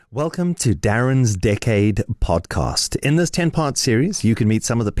Welcome to Darren's Decade podcast. In this 10-part series, you can meet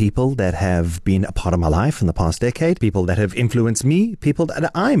some of the people that have been a part of my life in the past decade, people that have influenced me, people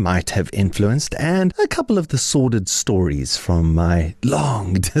that I might have influenced, and a couple of the sordid stories from my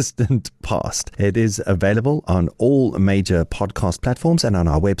long distant past. It is available on all major podcast platforms and on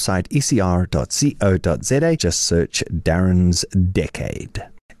our website, ecr.co.za. Just search Darren's Decade.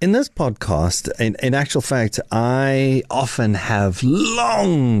 In this podcast, in actual fact, I often have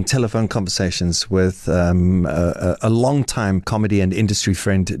long telephone conversations with a long-time comedy and industry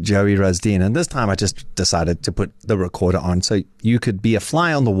friend, Joey Rasdien. And this time I just decided to put the recorder on so you could be a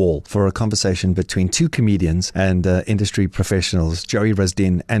fly on the wall for a conversation between two comedians and industry professionals, Joey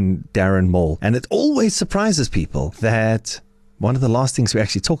Rasdien and Darren Mall. And it always surprises people that one of the last things we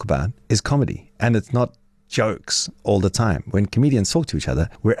actually talk about is comedy. And it's not jokes all the time. When comedians talk to each other,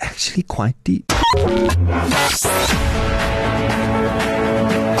 we're actually quite deep.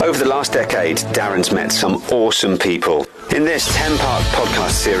 Over the last decade, Darren's met some awesome people. In this 10-part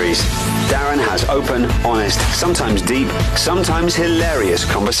podcast series, Darren has open, honest, sometimes deep, sometimes hilarious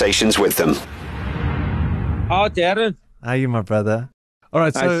conversations with them. Oh, Darren. How are you, my brother? All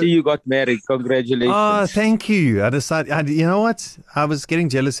right, so I see you got married. Congratulations. Oh, thank you. I decided, you know what? I was getting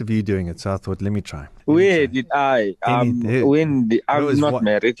jealous of you doing it, so I thought, let me try. Where did I? I'm not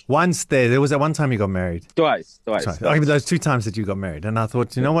married. Once there was that one time you got married. Twice. Okay, but those 2 times that you got married. And I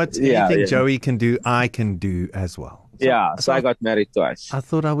thought, you know what? Anything Joey can do, I can do as well. So I got married twice. I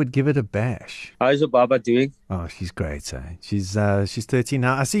thought I would give it a bash. How's your Baba doing? Oh, she's great. She's 13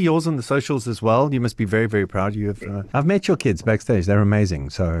 now. I see yours on the socials as well. You must be very, very proud. You have. I've met your kids backstage. They're amazing.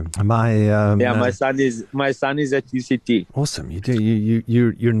 So my son is at UCT. Awesome. You do.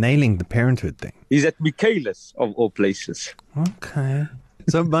 You're nailing the parenthood thing. He's at Michaelis of all places. Okay.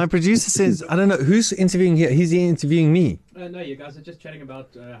 So my producer says, I don't know who's interviewing here. He's interviewing me. No, you guys are just chatting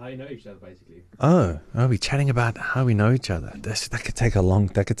about how you know each other, basically. Oh, we're chatting about how we know each other. That could take a long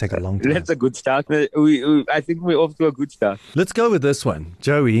time. That's a good start. I think we're off to a good start. Let's go with this one,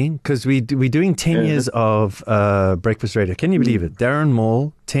 Joey, because we're doing 10 years of breakfast radio. Can you believe it? Darren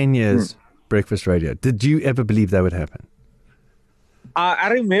Mall, 10 years breakfast radio. Did you ever believe that would happen? I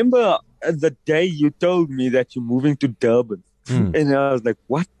remember the day you told me that you're moving to Durban. And I was like,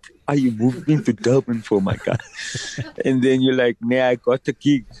 what are you moving to Durban for, my guy? And then you're like, nah, I got a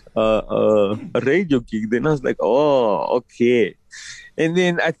gig, a radio gig. Then I was like, oh, okay. And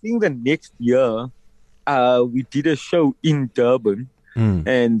then I think the next year, we did a show in Durban.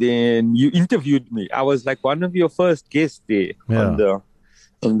 And then you interviewed me. I was like one of your first guests there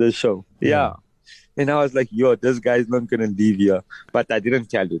on the show. Yeah. And I was like, yo, this guy's not going to leave here. But I didn't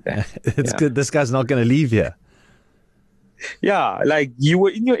tell you that. It's good. This guy's not going to leave here. Yeah, like you were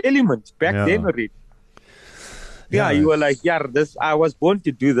in your element back then already. Yeah, you were like, I was born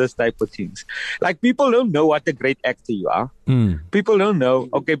to do this type of things. Like, people don't know what a great actor you are. People don't know.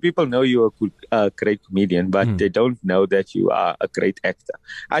 Okay, people know you're a great comedian, but they don't know that you are a great actor.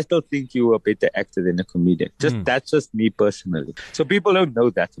 I still think you're a better actor than a comedian. That's just me personally. So people don't know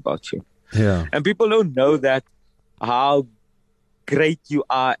that about you. Yeah. And people don't know that how great you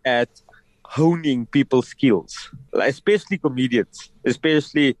are at honing people's skills, especially comedians,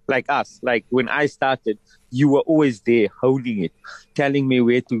 especially like us. Like when I started, you were always there honing it, telling me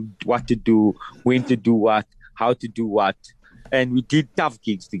what to do, when to do what, how to do what. And we did tough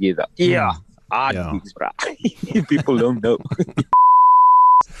gigs together. Hard gigs, bro. People don't know.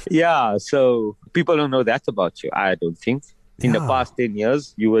 So people don't know that about you, I don't think. In the past 10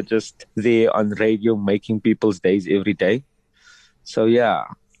 years, you were just there on radio making people's days every day. So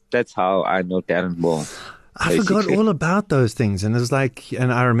that's how I know Darren Mall. I forgot all about those things, and it was like,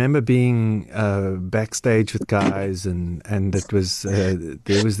 and I remember being backstage with guys, and it was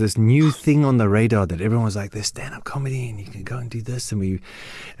there was this new thing on the radar that everyone was like, "There's stand-up comedy, and you can go and do this," and we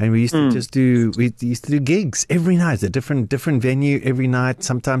used to just do gigs every night, a different venue every night.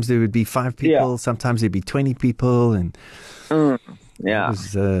 Sometimes there would be 5 people, sometimes there'd be 20 people, and it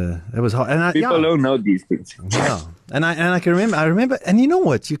was hard. And people don't know these things. Yeah, and I can remember, and you know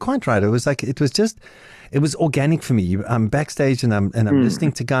what? You're quite right. It was like it was organic for me. I'm backstage and I'm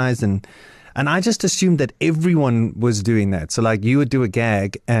listening to guys, and I just assumed that everyone was doing that. So like you would do a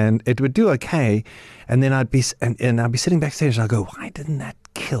gag and it would do okay, and then I'd be sitting backstage and I'd go, why didn't that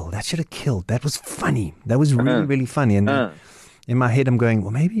kill? That should have killed. That was funny. That was really really funny. And in my head I'm going,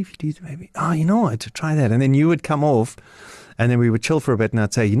 well, maybe if you do, you know what, to try that. And then you would come off, and then we would chill for a bit, and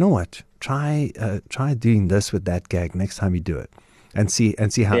I'd say, you know what, try doing this with that gag next time you do it. And see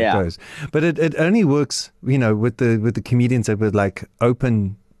how it goes. But it only works, with the comedians that were like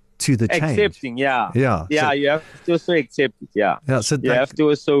open to the change. Accepting, yeah. Yeah. Yeah, you have to also accept it, yeah. So you have to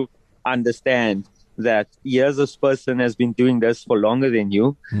also understand that here's this person has been doing this for longer than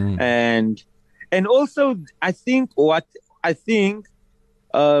you. And also I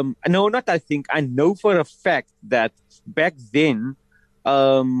know for a fact that back then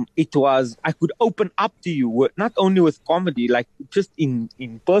it was, I could open up to you, not only with comedy, like just in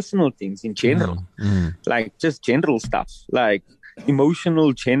personal things in general, like just general stuff, like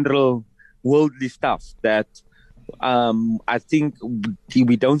emotional, general, worldly stuff that I think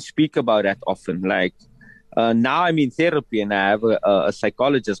we don't speak about that often. Like now I'm in therapy and I have a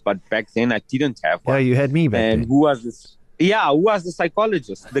psychologist, but back then I didn't have one. Yeah, you had me back then. And who was this? Yeah, who was the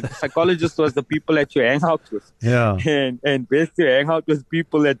psychologist? The psychologist was the people that you hang out with. Yeah. And best to hang out with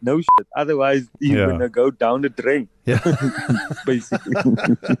people that know shit. Otherwise, you're going to go down the drain. Yeah. Basically.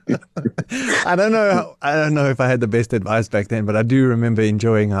 I don't know if I had the best advice back then, but I do remember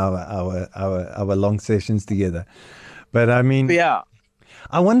enjoying our long sessions together. But I mean, yeah.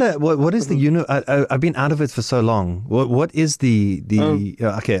 I wonder what is the I've been out of it for so long. What is the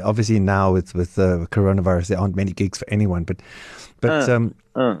okay? Obviously now with coronavirus, there aren't many gigs for anyone. But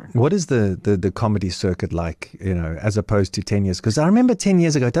what is the comedy circuit like? As opposed to 10 years? Because I remember 10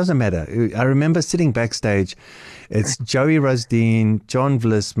 years ago. It doesn't matter. I remember sitting backstage. It's Joey Rasdien, John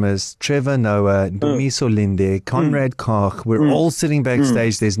Vlismus, Trevor Noah, Dumiso Linde, Conrad Koch. We're all sitting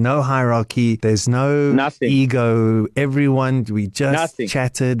backstage. There's no hierarchy. There's no ego. Everyone, we just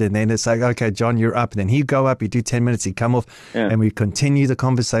chatted. And then it's like, okay, John, you're up. And then he'd go up, he'd do 10 minutes, he'd come off, and we'd continue the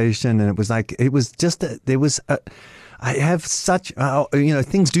conversation. And it was like, I have such,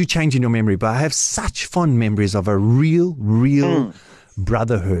 things do change in your memory, but I have such fond memories of a real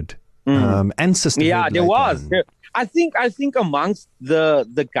brotherhood and sisterhood. Yeah, there was. I think amongst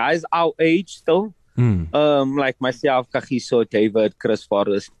the guys our age still, like myself, Kagiso, David, Chris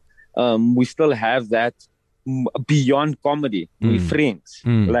Forrest, we still have that beyond comedy. We're friends,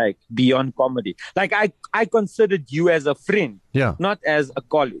 like beyond comedy. Like I considered you as a friend, not as a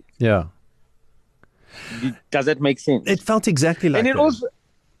colleague. Yeah. Does that make sense? It felt exactly like that. And it also,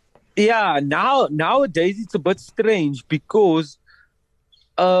 nowadays it's a bit strange because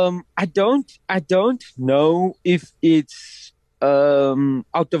I don't know if it's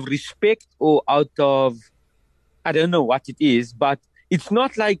out of respect or out of, I don't know what it is, but it's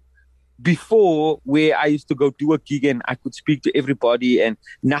not like before where I used to go do a gig and I could speak to everybody, and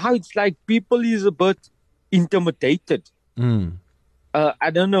now it's like people is a bit intimidated. I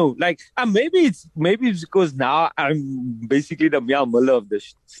don't know. Like maybe it's because now I'm basically the Mel Miller of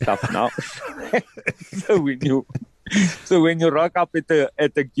this stuff now. So when you rock up at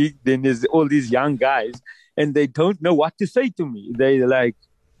a gig, then there's all these young guys, and they don't know what to say to me. They like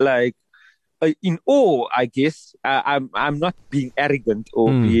in awe, I guess. I'm not being arrogant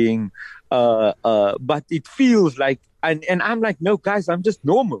or being, but it feels like, and I'm like, no, guys, I'm just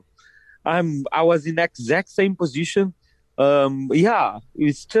normal. I was in the exact same position.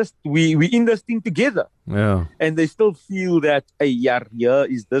 It's just we in this thing together. Yeah. And they still feel that here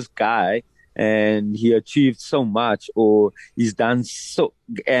is this guy and he achieved so much or he's done so,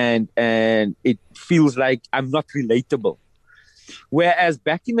 and it feels like I'm not relatable. Whereas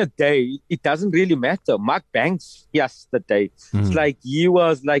back in the day, it doesn't really matter. Mark Banks yesterday, it's like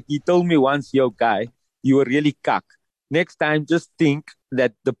he told me once, yo guy, you were really cuck. Next time, just think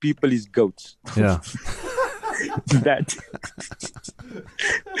that the people is goats. Yeah.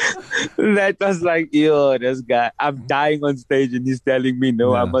 that was like, yo, this guy, I'm dying on stage and he's telling me,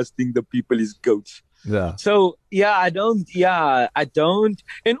 no, I must think the people is goats. Yeah. So, I don't.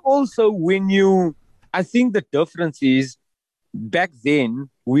 And also I think the difference is back then,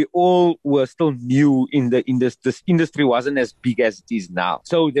 we all were still new in the industry. This industry wasn't as big as it is now.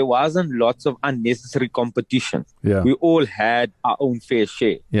 So there wasn't lots of unnecessary competition. Yeah. We all had our own fair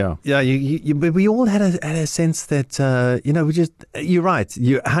share. Yeah. Yeah. But we all had a sense that, you're right.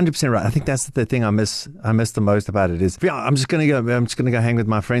 You're 100% right. I think that's the thing I miss the most about it is, I'm just going to go hang with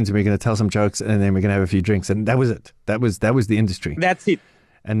my friends and we're going to tell some jokes and then we're going to have a few drinks. And that was it. That was the industry. That's it.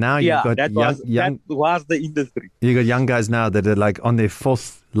 And now you've got that was the industry. You got young guys now that are like on their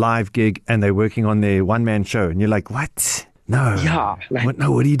 4th live gig and they're working on their one-man show, and you're like, what? No. Yeah.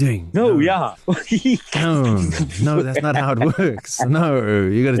 What are you doing? No. No, that's not how it works. No,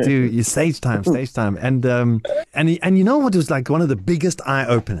 you got to do your stage time. And you know what was like one of the biggest eye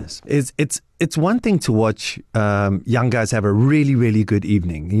openers is it's one thing to watch young guys have a really, really good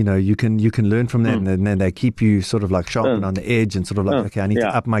evening. You can learn from that, and then they keep you sort of like sharp and on the edge, and sort of like, okay, I need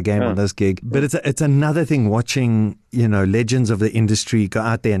to up my game on this gig. But it's another thing watching legends of the industry go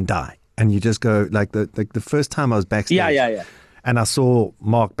out there and die. And you just go like the first time I was backstage. Yeah. and I saw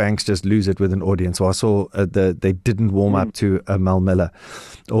Mark Banks just lose it with an audience, or I saw they didn't warm up to a Mel Miller,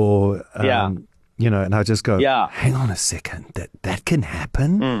 or and I just go, hang on a second, that can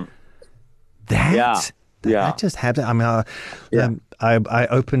happen. That just happened. I mean, I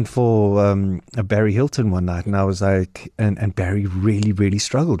opened for a Barry Hilton one night, and I was like, and Barry really, really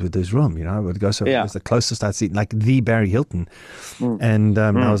struggled with his room. I would go, it was the closest I'd seen, like the Barry Hilton. And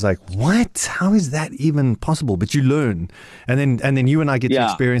I was like, what? How is that even possible? But you learn. And then you and I get to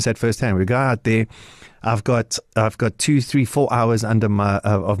experience that firsthand. We go out there. I've got 2, 3, 4 hours under my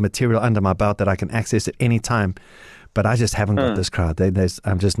of material under my belt that I can access at any time. But I just haven't got this crowd.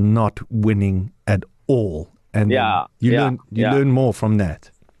 I'm just not winning at all. And you learn more from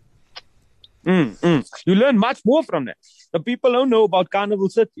that. You learn much more from that. The people don't know about Carnival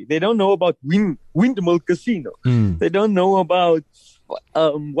City. They don't know about Windmill Casino. They don't know about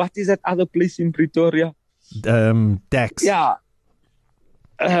what is that other place in Pretoria? Dax. Yeah.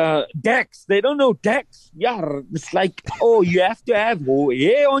 Dax. They don't know Dax. Yeah, it's like, you have to have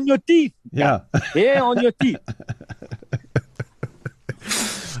hair on your teeth. Yeah. Hair on your teeth.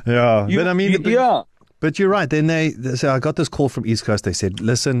 But I mean, but you're right. Then so I got this call from East Coast. They said,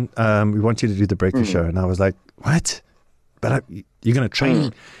 listen, we want you to do the breakfast show. And I was like, what? But you're going to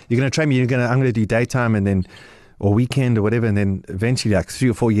train. You're going to train me. I'm going to do daytime and then, or weekend or whatever. And then eventually, like 3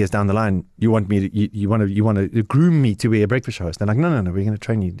 or 4 years down the line, you want me to, you want to groom me to be a breakfast host. They're like, no, we're going to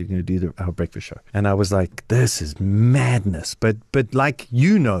train you. You're going to do our breakfast show. And I was like, this is madness. But like,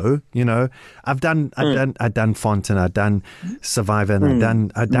 I've done Font, and I've done Survivor,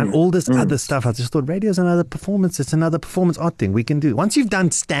 and I've done all this other stuff. I just thought radio's another performance. It's another performance art thing we can do. Once you've done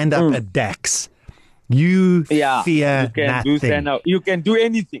stand up at Dax, you fear nothing. You can do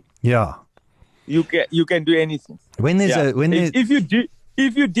anything. Yeah. You can do anything.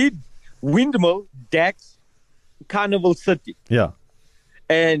 If you did Windmill, Dax, Carnival City,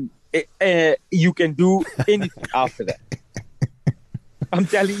 and you can do anything after that. I'm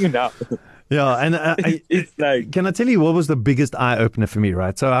telling you now. Yeah, and it's like, can I tell you what was the biggest eye opener for me?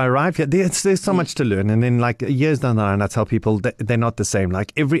 Right, so I arrived here. There's so much to learn, and then like years down the line, I tell people that they're not the same.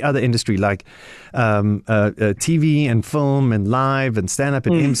 Like every other industry, like TV and film and live and stand up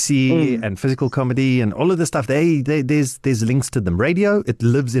and MC and physical comedy and all of this stuff. There's links to them. Radio, it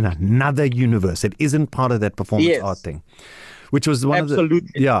lives in another universe. It isn't part of that performance art thing. Which was one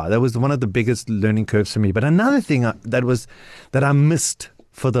that was one of the biggest learning curves for me. But another thing that I missed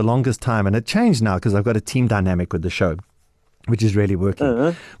for the longest time, and it changed now because I've got a team dynamic with the show, which is really working.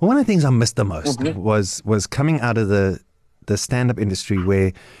 Well, one of the things I missed the most was coming out of the stand-up industry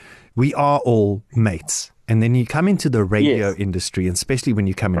where we are all mates. And then you come into the radio industry, and especially when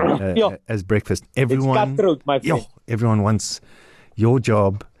you come in as breakfast, everyone wants your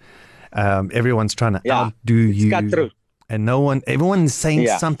job. Everyone's trying to outdo you. Cutthroat. And everyone's saying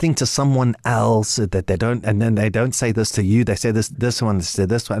something to someone else that they don't, and then they don't say this to you. They say this one, said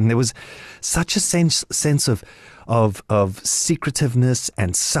this one. And there was such a sense of secretiveness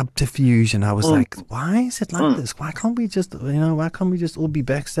and subterfuge. And I was like, why is it like this? Why can't we just all be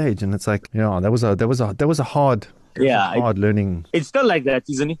backstage? And it's like, that was a hard learning. It's still like that,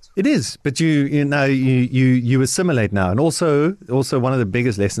 isn't it? It is, but you assimilate now. And also one of the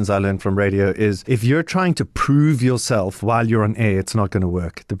biggest lessons I learned from radio is if you're trying to prove yourself while you're on air, it's not going to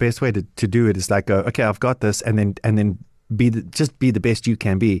work. The best way to do it is like go, okay, I've got this, and then be the best you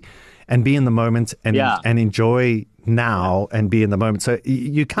can be, and be in the moment and enjoy now and be in the moment. So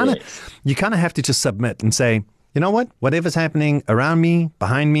you kind of have to just submit and say, you know what? Whatever's happening around me,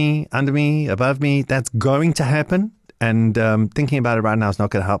 behind me, under me, above me, that's going to happen. And thinking about it right now is not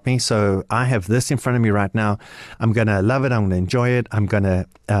going to help me. So I have this in front of me right now. I'm going to love it. I'm going to enjoy it. I'm going to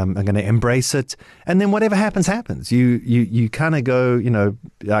embrace it. And then whatever happens, happens. You kind of go,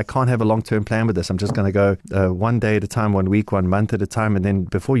 I can't have a long-term plan with this. I'm just going to go one day at a time, 1 week, 1 month at a time. And then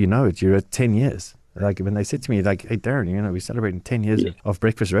before you know it, you're at 10 years. Like when they said to me, like, hey, Darren, we're celebrating 10 years of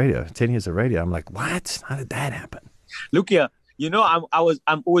breakfast radio, 10 years of radio. I'm like, what? How did that happen? Look here,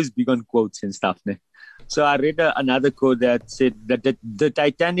 I'm always big on quotes and stuff. Ne? So I read another quote that said that the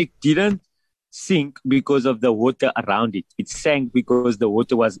Titanic didn't sink because of the water around it. It sank because the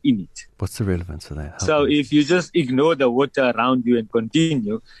water was in it. What's the relevance of that? So if you just ignore the water around you and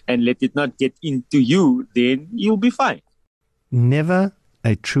continue and let it not get into you, then you'll be fine. Never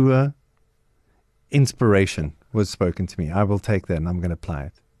a truer inspiration was spoken to me. I will take that and I'm going to apply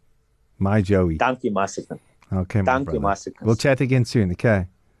it. My Joey. Thank you, Massacre. Okay, Thank you, Massacre. We'll chat again soon, okay?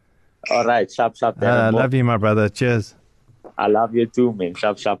 All right, sharp. I love you, my brother. Cheers. I love you too, man.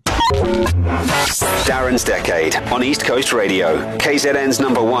 Sharp. Darren's Decade on East Coast Radio, KZN's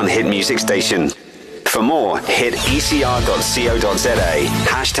 #1 hit music station. For more, hit ecr.co.za,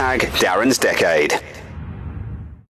 #Darren's Decade.